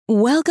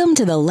Welcome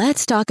to the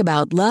Let's Talk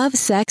About Love,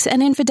 Sex,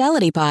 and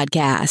Infidelity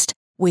podcast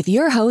with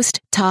your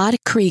host, Todd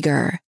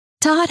Krieger.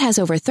 Todd has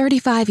over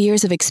 35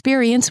 years of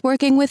experience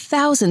working with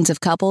thousands of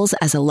couples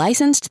as a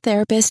licensed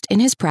therapist in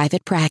his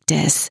private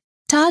practice.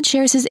 Todd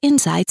shares his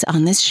insights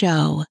on this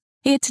show.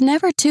 It's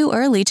never too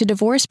early to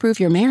divorce-proof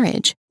your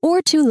marriage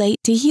or too late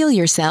to heal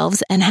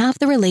yourselves and have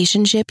the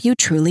relationship you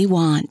truly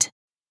want.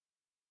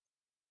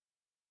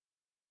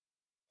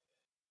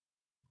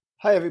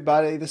 Hi,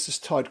 everybody. This is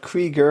Todd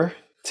Krieger.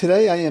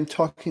 Today, I am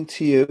talking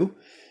to you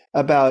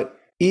about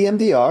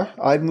EMDR,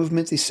 eye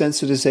movement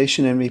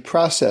desensitization and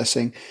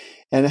reprocessing,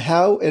 and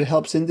how it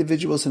helps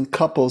individuals and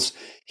couples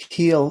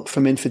heal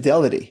from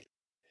infidelity.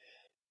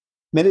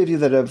 Many of you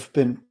that have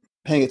been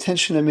paying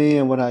attention to me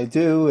and what I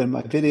do and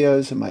my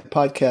videos and my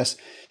podcasts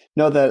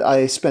know that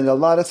I spend a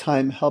lot of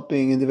time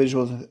helping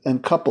individuals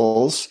and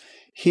couples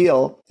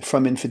heal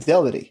from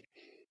infidelity.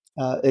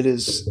 It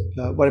is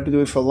what I've been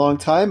doing for a long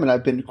time, and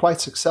I've been quite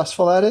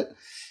successful at it.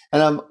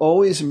 And I'm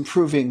always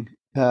improving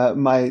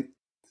my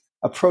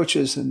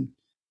approaches and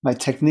my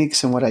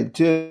techniques and what I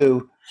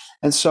do.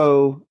 And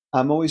so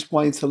I'm always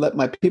wanting to let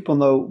my people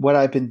know what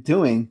I've been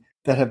doing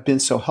that have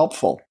been so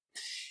helpful.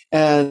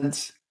 And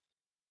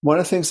one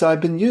of the things I've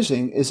been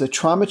using is a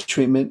trauma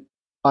treatment,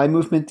 eye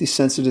movement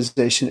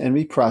desensitization and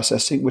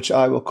reprocessing, which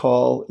I will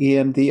call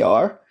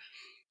EMDR.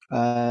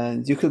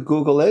 And you could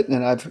Google it,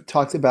 and I've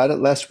talked about it.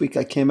 Last week,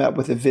 I came out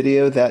with a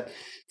video that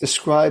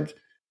described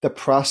the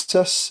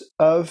process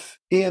of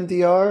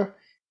EMDR,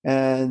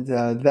 and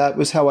that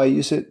was how I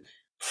use it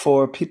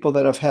for people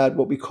that have had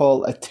what we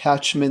call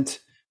attachment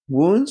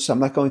wounds. I'm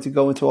not going to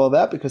go into all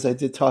that because I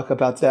did talk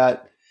about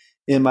that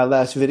in my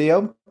last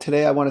video.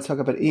 Today, I want to talk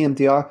about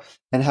EMDR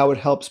and how it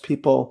helps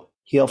people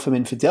heal from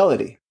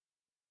infidelity.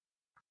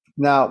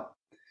 Now,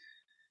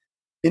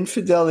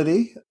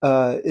 infidelity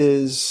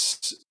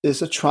is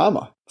a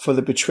trauma for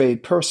the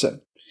betrayed person,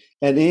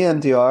 and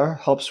EMDR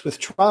helps with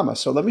trauma.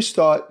 So let me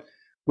start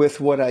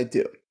with what I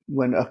do.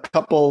 When a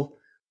couple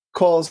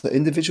calls, the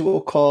individual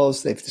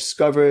calls, they've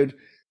discovered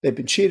they've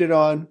been cheated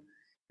on.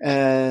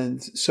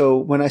 And so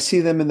when I see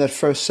them in that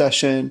first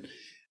session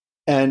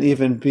and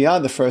even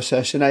beyond the first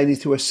session, I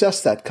need to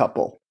assess that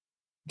couple.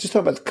 Just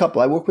talk about the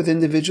couple. I work with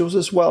individuals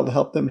as well to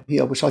help them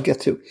heal, which I'll get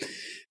to.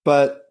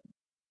 But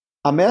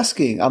I'm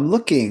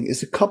looking, is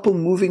the couple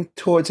moving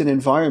towards an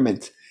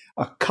environment,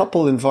 a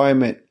couple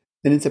environment,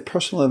 an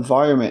interpersonal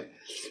environment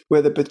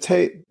where the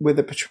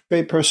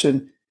betrayed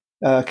person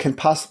can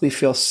possibly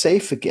feel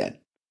safe again?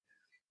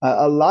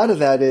 A lot of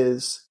that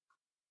is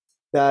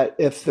that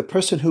if the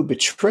person who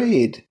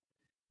betrayed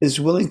is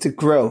willing to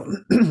grow,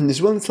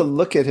 is willing to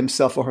look at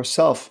himself or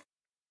herself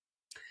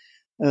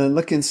and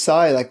look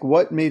inside, like,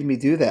 what made me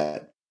do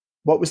that?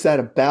 What was that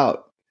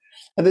about?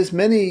 And there's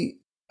many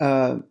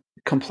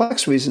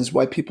complex reasons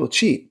why people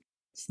cheat.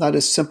 It's not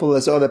as simple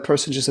as, oh, that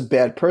person's just a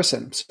bad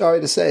person. I'm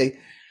sorry to say,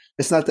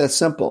 it's not that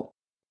simple.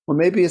 Or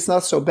maybe it's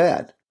not so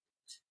bad.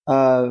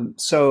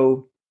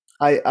 So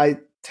I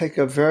take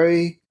a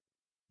very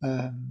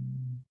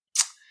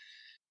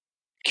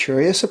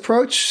curious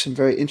approach. I'm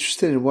very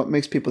interested in what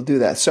makes people do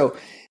that. So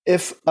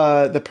if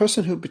the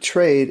person who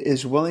betrayed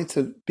is willing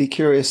to be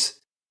curious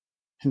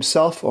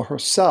himself or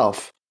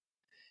herself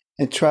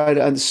and try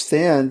to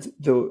understand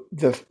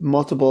the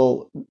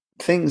multiple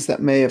things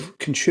that may have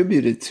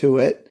contributed to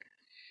it,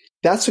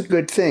 that's a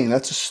good thing.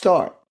 That's a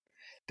start.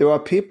 There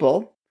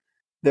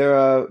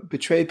are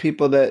betrayed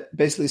people that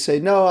basically say,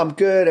 no, I'm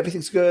good.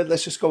 Everything's good.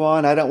 Let's just go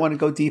on. I don't want to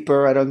go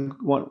deeper. I don't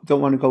want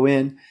to go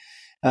in.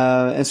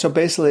 And so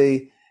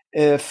basically,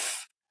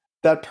 if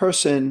that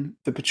person,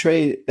 the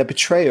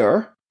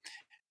betrayer,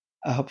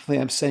 hopefully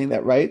I'm saying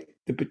that right,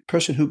 the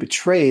person who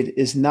betrayed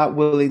is not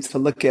willing to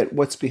look at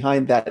what's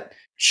behind that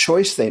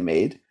choice they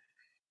made,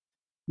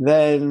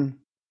 then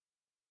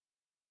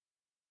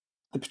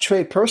the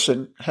betrayed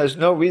person has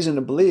no reason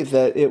to believe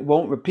that it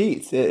won't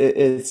repeat.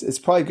 It's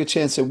probably a good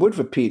chance it would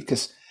repeat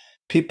because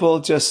people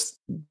just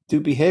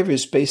do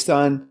behaviors based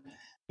on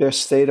their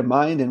state of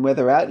mind and where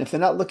they're at. And if they're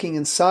not looking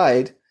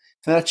inside,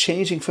 if they're not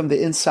changing from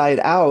the inside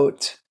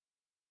out,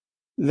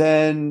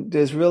 then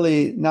there's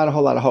really not a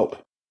whole lot of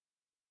hope.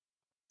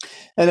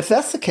 And if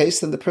that's the case,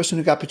 then the person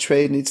who got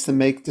betrayed needs to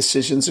make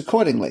decisions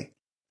accordingly.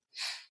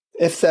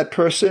 If that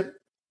person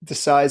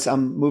decides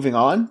I'm moving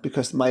on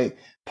because my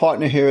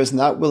partner here is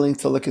not willing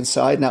to look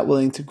inside, not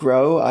willing to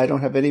grow, I don't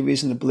have any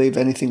reason to believe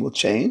anything will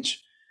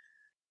change.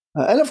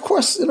 And of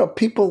course,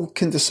 people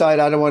can decide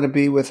I don't want to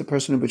be with the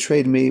person who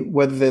betrayed me,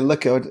 whether they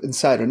look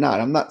inside or not.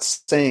 I'm not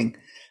saying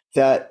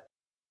that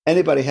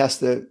anybody has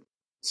to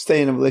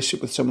stay in a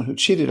relationship with someone who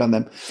cheated on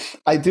them.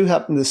 I do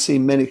happen to see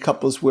many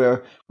couples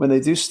where when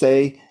they do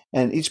stay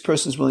and each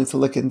person is willing to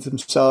look into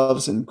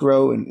themselves and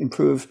grow and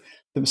improve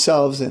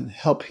themselves and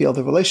help heal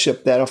the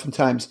relationship, that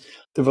oftentimes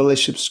the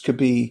relationships could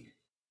be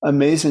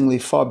amazingly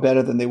far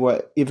better than they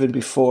were even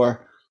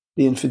before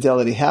the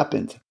infidelity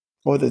happened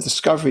or the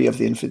discovery of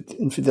the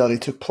infidelity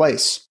took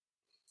place.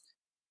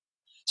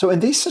 So in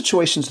these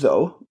situations,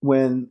 though,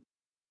 when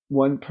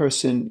one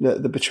person,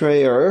 the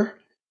betrayer,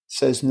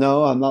 says,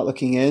 no, I'm not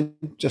looking in,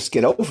 just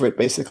get over it,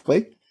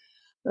 basically.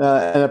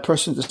 And a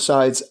person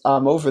decides,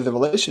 I'm over the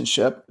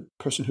relationship,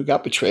 person who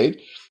got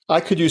betrayed,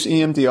 I could use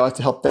EMDR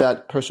to help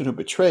that person who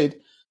betrayed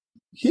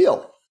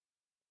heal.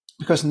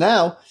 Because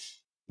now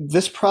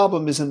this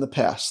problem is in the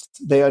past.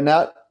 They are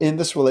not in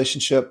this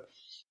relationship.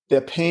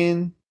 Their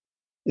pain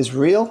is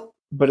real,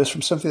 but it's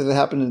from something that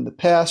happened in the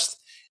past.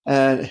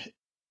 And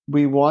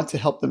we want to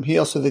help them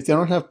heal so that they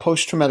don't have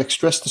post-traumatic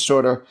stress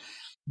disorder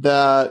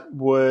that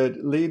would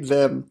lead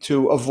them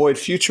to avoid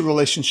future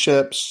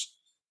relationships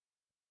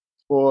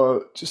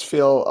or just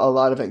feel a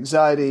lot of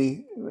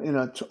anxiety,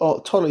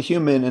 totally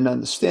human and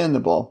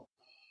understandable.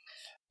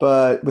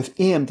 But with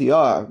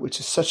EMDR, which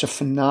is such a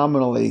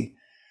phenomenally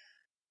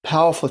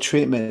powerful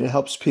treatment, it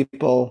helps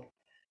people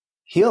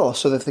heal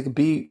so that they can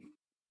be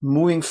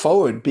moving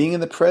forward, being in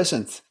the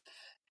present,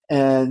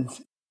 and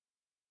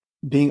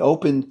being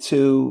open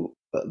to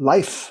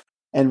life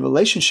and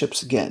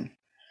relationships again.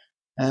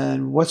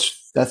 And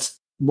that's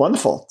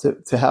wonderful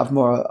to have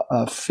more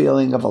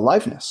feeling of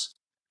aliveness.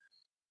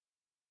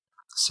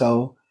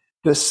 So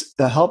this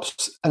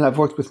helps, and I've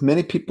worked with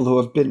many people who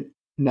have been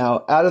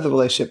now out of the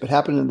relationship. It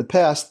happened in the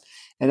past,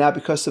 and now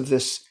because of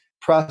this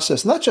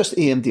process, not just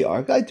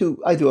EMDR, I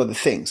do other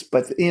things,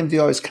 but the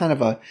EMDR is kind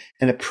of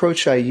an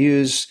approach I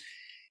use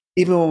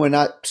even when we're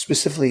not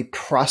specifically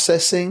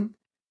processing.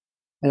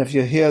 And if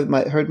you heard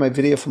my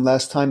video from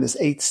last time, there's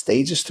 8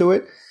 stages to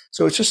it.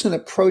 So it's just an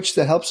approach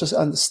that helps us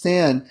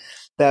understand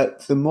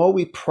that the more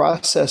we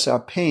process our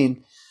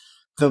pain,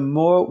 the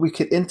more we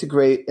could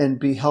integrate and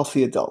be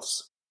healthy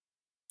adults.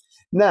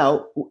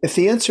 Now, if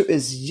the answer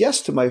is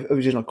yes to my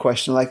original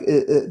question, like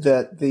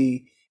that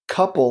the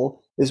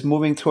couple is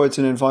moving towards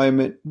an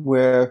environment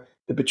where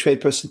the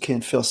betrayed person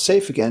can feel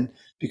safe again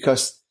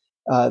because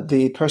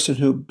the person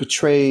who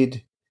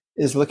betrayed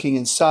is looking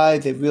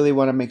inside, they really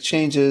want to make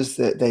changes,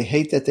 they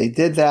hate that they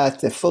did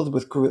that, they're filled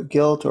with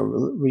guilt or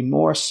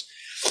remorse.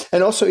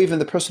 And also even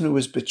the person who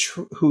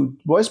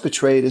was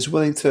betrayed is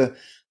willing to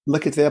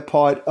look at their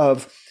part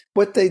of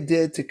what they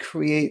did to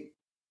create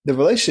the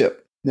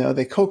relationship.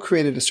 They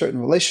co-created a certain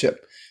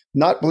relationship,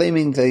 not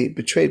blaming the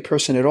betrayed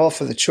person at all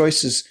for the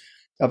choices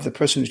of the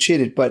person who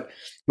cheated. But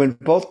when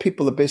both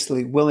people are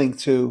basically willing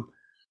to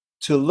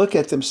look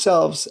at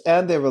themselves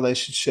and their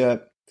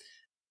relationship,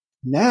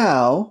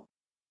 now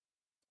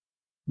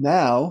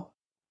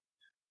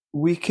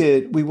we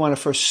want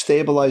to first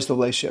stabilize the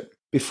relationship.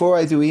 Before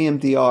I do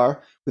EMDR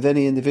with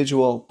any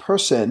individual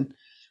person,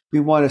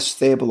 we want to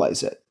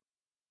stabilize it.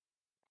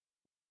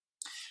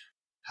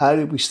 How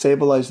did we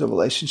stabilize the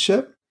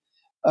relationship?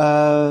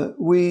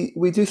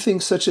 We do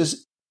things such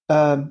as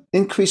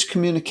increase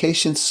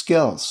communication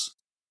skills,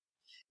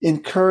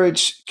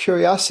 encourage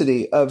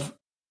curiosity of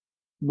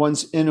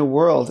one's inner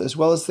world as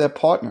well as their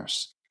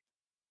partners.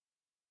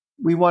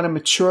 We want to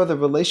mature the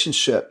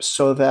relationship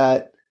so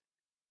that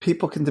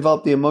people can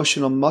develop the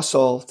emotional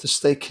muscle to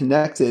stay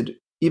connected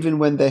even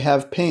when they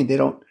have pain. They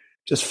don't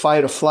just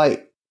fight or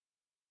flight.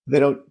 They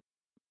don't,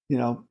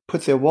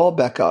 put their wall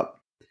back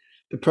up.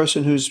 The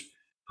person who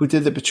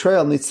did the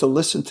betrayal needs to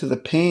listen to the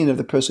pain of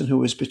the person who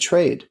was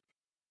betrayed.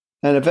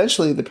 And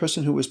eventually the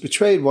person who was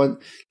betrayed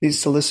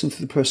needs to listen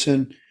to the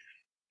person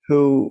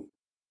who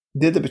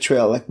did the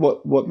betrayal, like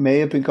what may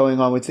have been going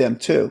on with them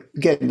too.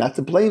 Again, not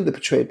to blame the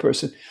betrayed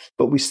person,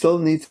 but we still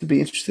need to be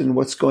interested in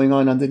what's going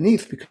on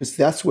underneath, because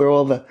that's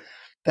where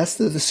that's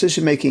the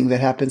decision making that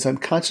happens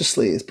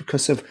unconsciously, is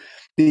because of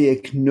the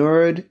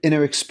ignored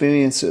inner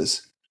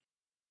experiences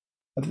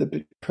of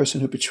the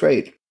person who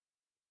betrayed.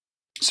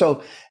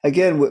 So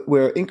again,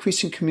 we're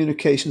increasing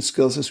communication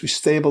skills as we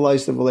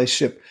stabilize the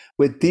relationship.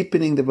 We're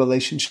deepening the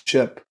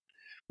relationship.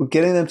 We're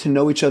getting them to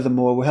know each other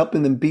more. We're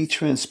helping them be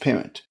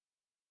transparent.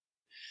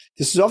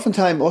 This is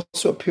oftentimes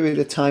also a period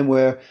of time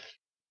where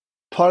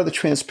part of the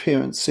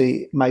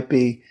transparency might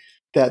be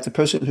that the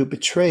person who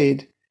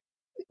betrayed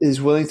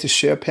is willing to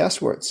share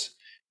passwords,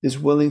 is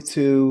willing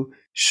to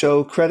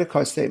show credit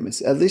card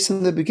statements. At least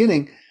in the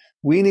beginning,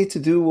 we need to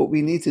do what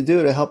we need to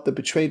do to help the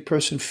betrayed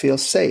person feel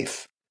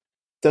safe.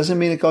 Doesn't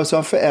mean it goes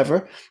on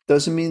forever.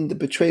 Doesn't mean the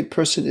betrayed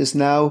person is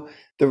now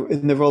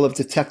in the role of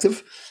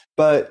detective.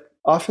 But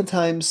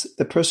oftentimes,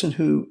 the person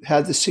who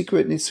had the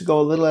secret needs to go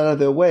a little out of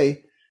their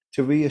way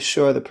to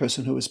reassure the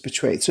person who was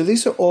betrayed. So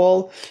these are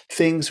all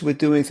things we're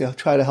doing to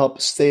try to help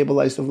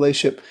stabilize the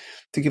relationship,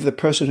 to give the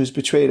person who's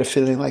betrayed a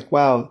feeling like,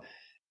 wow,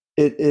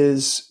 it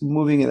is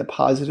moving in a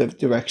positive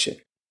direction.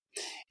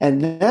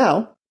 And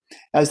now,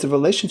 as the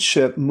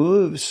relationship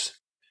moves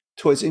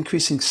towards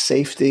increasing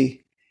safety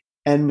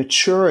and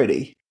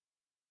maturity,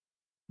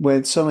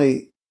 when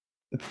suddenly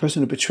the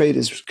person who betrayed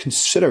is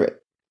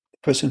considerate, the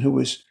person who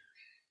was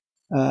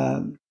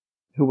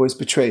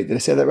betrayed. Did I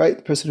say that right?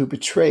 The person who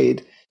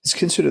betrayed is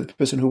considered the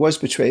person who was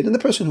betrayed, and the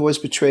person who was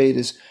betrayed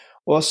is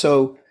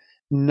also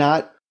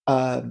not,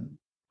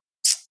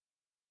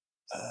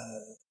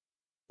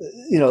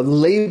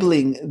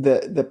 labeling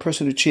the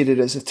person who cheated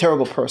as a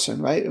terrible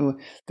person. Right?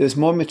 There's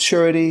more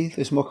maturity.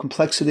 There's more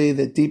complexity.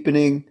 They're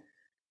deepening.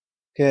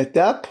 Okay, at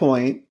that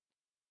point,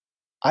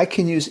 I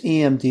can use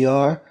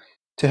EMDR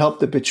to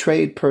help the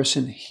betrayed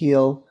person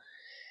heal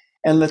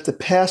and let the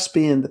past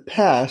be in the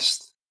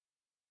past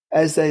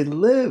as they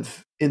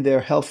live in their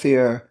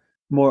healthier,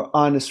 more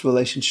honest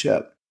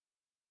relationship.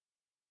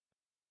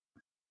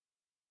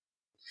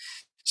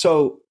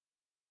 So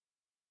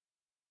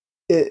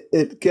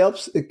it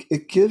gives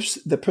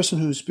the person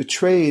who's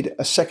betrayed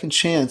a second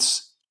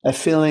chance at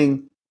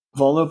feeling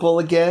vulnerable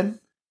again,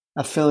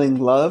 at feeling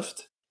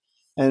loved.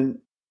 And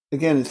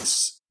again,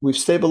 we've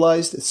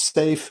stabilized, it's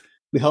safe,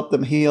 we help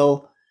them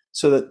heal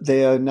so that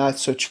they are not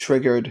so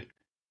triggered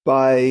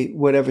by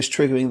whatever's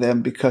triggering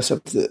them because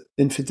of the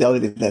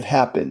infidelity that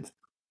happened.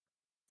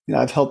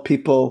 I've helped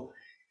people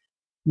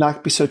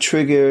not be so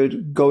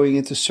triggered going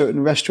into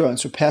certain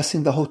restaurants or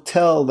passing the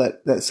hotel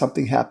that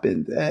something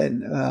happened,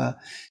 and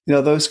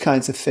those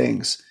kinds of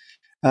things,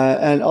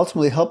 and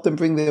ultimately help them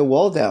bring their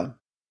wall down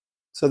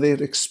so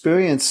they'd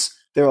experience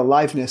their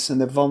aliveness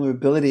and their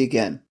vulnerability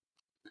again.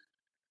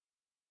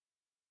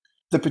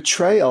 The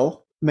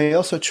betrayal may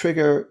also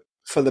trigger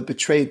for the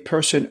betrayed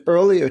person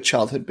earlier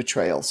childhood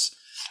betrayals,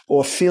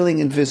 or feeling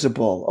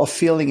invisible, or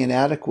feeling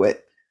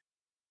inadequate.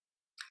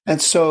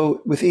 And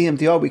so with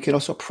EMDR, we can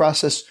also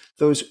process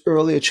those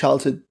earlier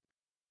childhood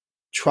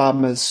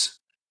traumas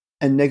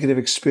and negative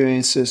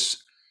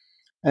experiences.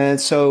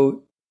 And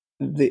so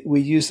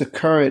we use the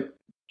current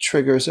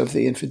triggers of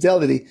the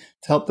infidelity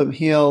to help them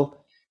heal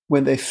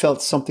when they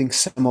felt something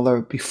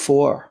similar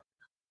before.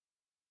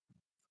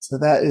 So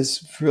that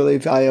is really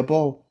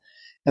valuable.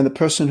 And the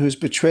person who's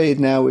betrayed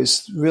now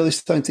is really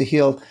starting to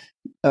heal,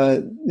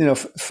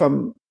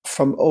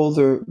 from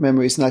older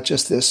memories, not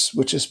just this,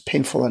 which is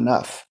painful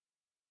enough.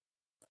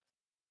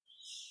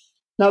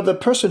 Now, the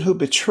person who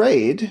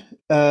betrayed,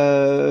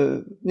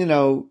 they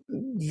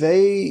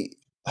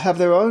have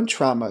their own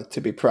trauma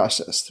to be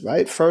processed,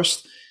 right?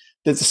 First,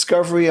 the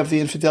discovery of the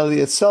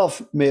infidelity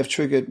itself may have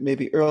triggered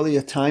maybe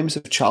earlier times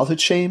of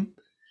childhood shame.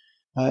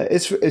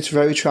 It's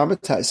very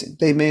traumatizing.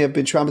 They may have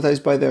been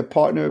traumatized by their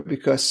partner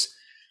because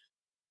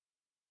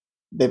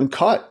they've been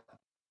caught,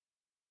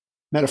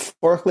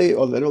 metaphorically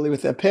or literally,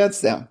 with their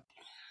pants down.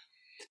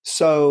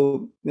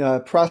 So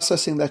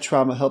processing that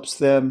trauma helps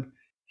them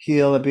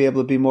heal and be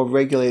able to be more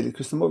regulated,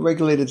 because the more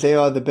regulated they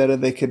are, the better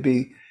they could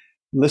be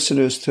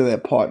listeners to their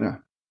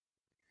partner.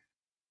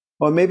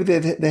 Or maybe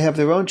they have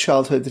their own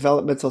childhood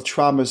developmental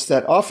traumas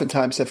that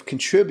oftentimes have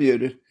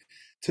contributed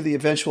to the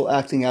eventual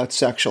acting out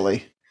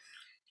sexually.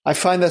 I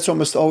find that's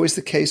almost always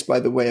the case,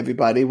 by the way,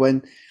 everybody.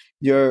 When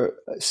you're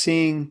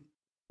seeing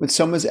when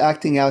someone's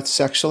acting out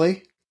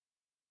sexually,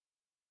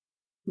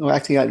 or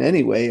acting out in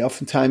any way,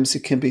 oftentimes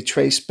it can be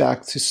traced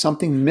back to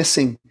something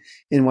missing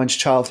in one's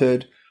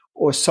childhood,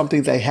 or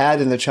something they had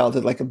in their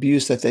childhood, like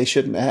abuse that they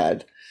shouldn't have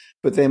had,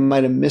 but they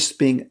might have missed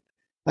being,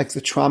 like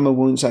the trauma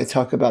wounds I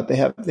talk about.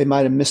 They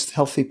might have missed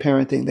healthy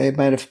parenting. They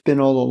might have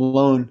been all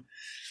alone,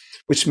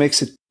 which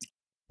makes it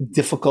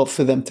difficult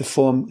for them to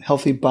form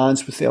healthy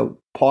bonds with their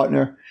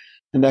partner,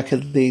 and that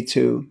could lead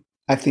to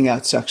acting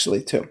out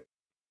sexually too.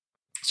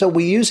 So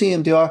we use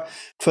EMDR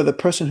for the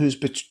person who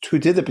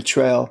did the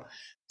betrayal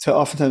to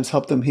oftentimes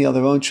help them heal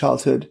their own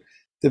childhood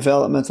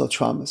developmental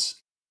traumas.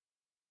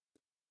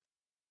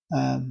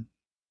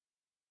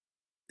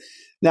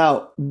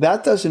 Now,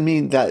 that doesn't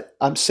mean that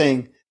I'm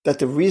saying that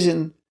the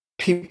reason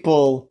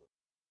people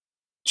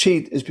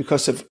cheat is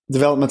because of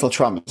developmental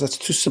traumas. That's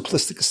too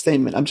simplistic a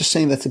statement. I'm just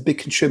saying that's a big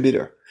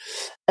contributor.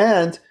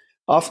 And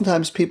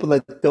oftentimes people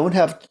that don't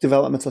have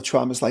developmental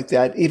traumas like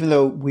that, even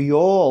though we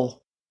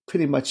all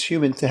pretty much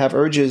human to have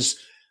urges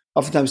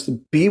oftentimes to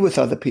be with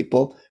other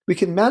people, we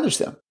can manage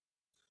them.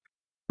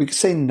 We can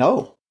say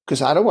no,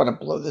 because I don't want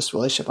to blow this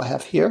relationship I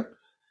have here.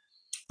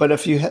 But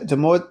if the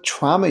more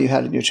trauma you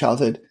had in your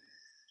childhood,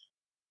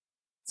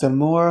 the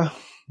more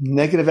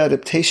negative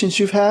adaptations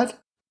you've had.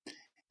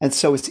 And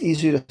so it's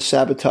easier to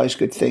sabotage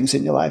good things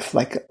in your life,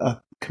 like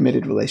a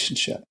committed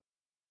relationship.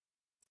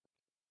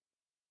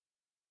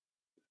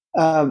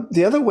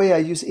 The other way I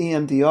use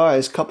EMDR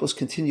as couples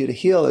continue to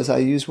heal is I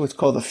use what's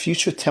called a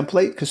future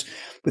template, because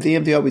with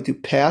EMDR, we do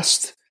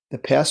the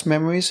past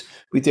memories.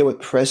 We deal with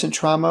present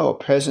trauma or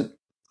present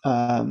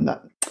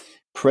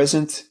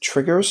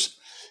triggers.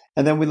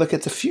 And then we look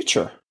at the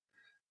future.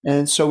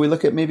 And so we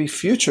look at maybe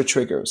future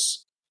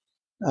triggers.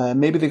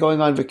 Maybe they're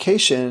going on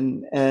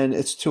vacation and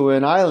it's to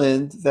an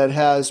island that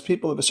has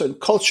people of a certain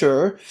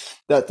culture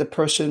that the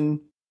partner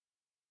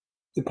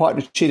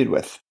cheated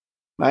with,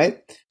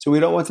 right? So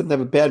we don't want them to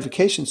have a bad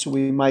vacation. So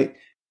we might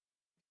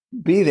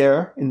be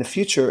there in the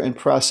future and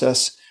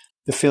process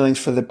the feelings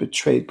for the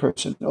betrayed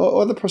person,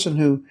 or the person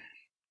who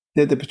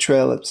did the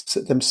betrayal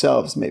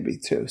themselves maybe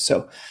too.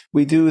 So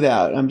we do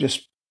that. I'm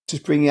just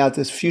bringing out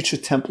these future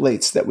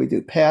templates that we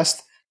do: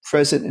 past,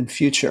 present, and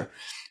future.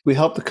 We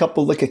help the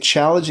couple look at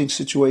challenging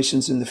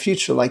situations in the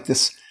future, like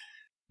this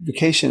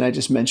vacation I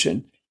just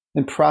mentioned,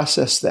 and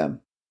process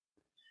them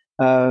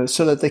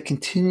so that they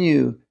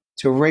continue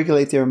to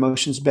regulate their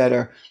emotions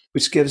better,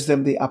 which gives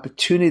them the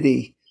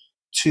opportunity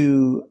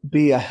to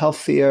be a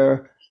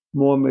healthier,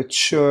 more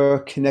mature,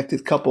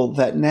 connected couple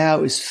that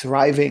now is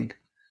thriving.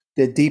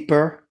 They're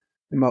deeper,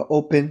 they're more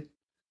open,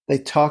 They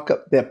talk,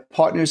 they're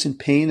partners in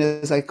pain,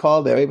 as I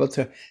call. They're able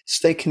to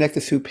stay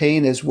connected through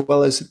pain as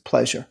well as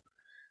pleasure,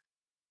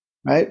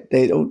 right?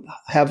 They don't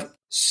have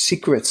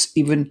secrets,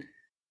 even,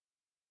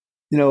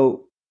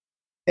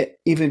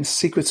 even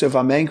secrets of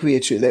I'm angry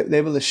at you. They're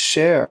able to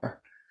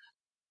share.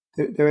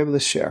 They're able to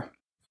share.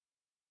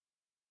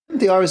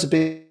 EMDR is a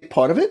big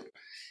part of it.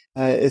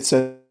 It's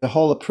a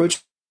whole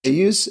approach they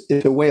use.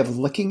 It's a way of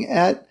looking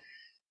at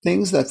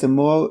things that the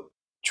more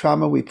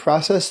trauma we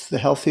process, the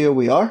healthier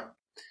we are.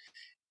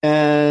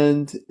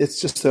 And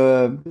it's just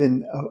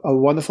been a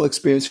wonderful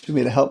experience for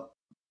me to help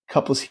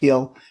couples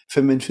heal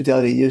from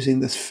infidelity using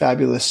this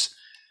fabulous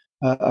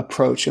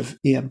approach of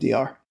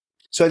EMDR.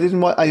 So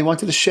I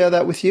wanted to share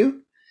that with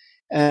you.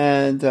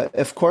 And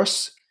of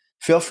course,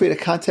 feel free to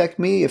contact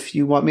me if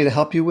you want me to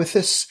help you with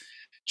this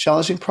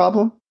challenging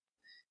problem.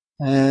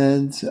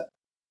 And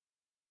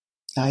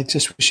I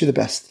just wish you the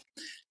best.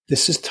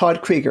 This is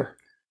Todd Krieger,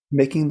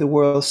 making the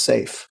world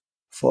safe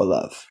for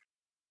love.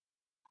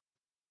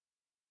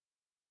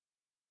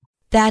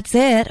 That's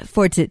it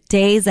for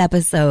today's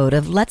episode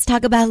of Let's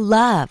Talk About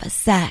Love,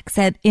 Sex,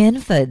 and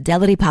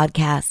Infidelity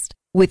podcast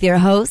with your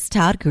host,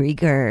 Todd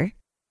Krieger.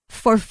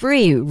 For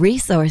free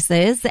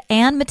resources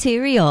and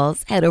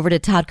materials, head over to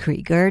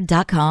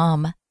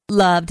toddkrieger.com.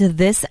 Loved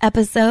this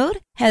episode?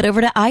 Head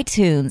over to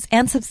iTunes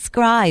and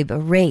subscribe,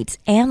 rate,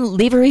 and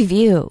leave a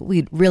review.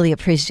 We'd really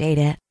appreciate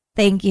it.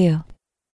 Thank you.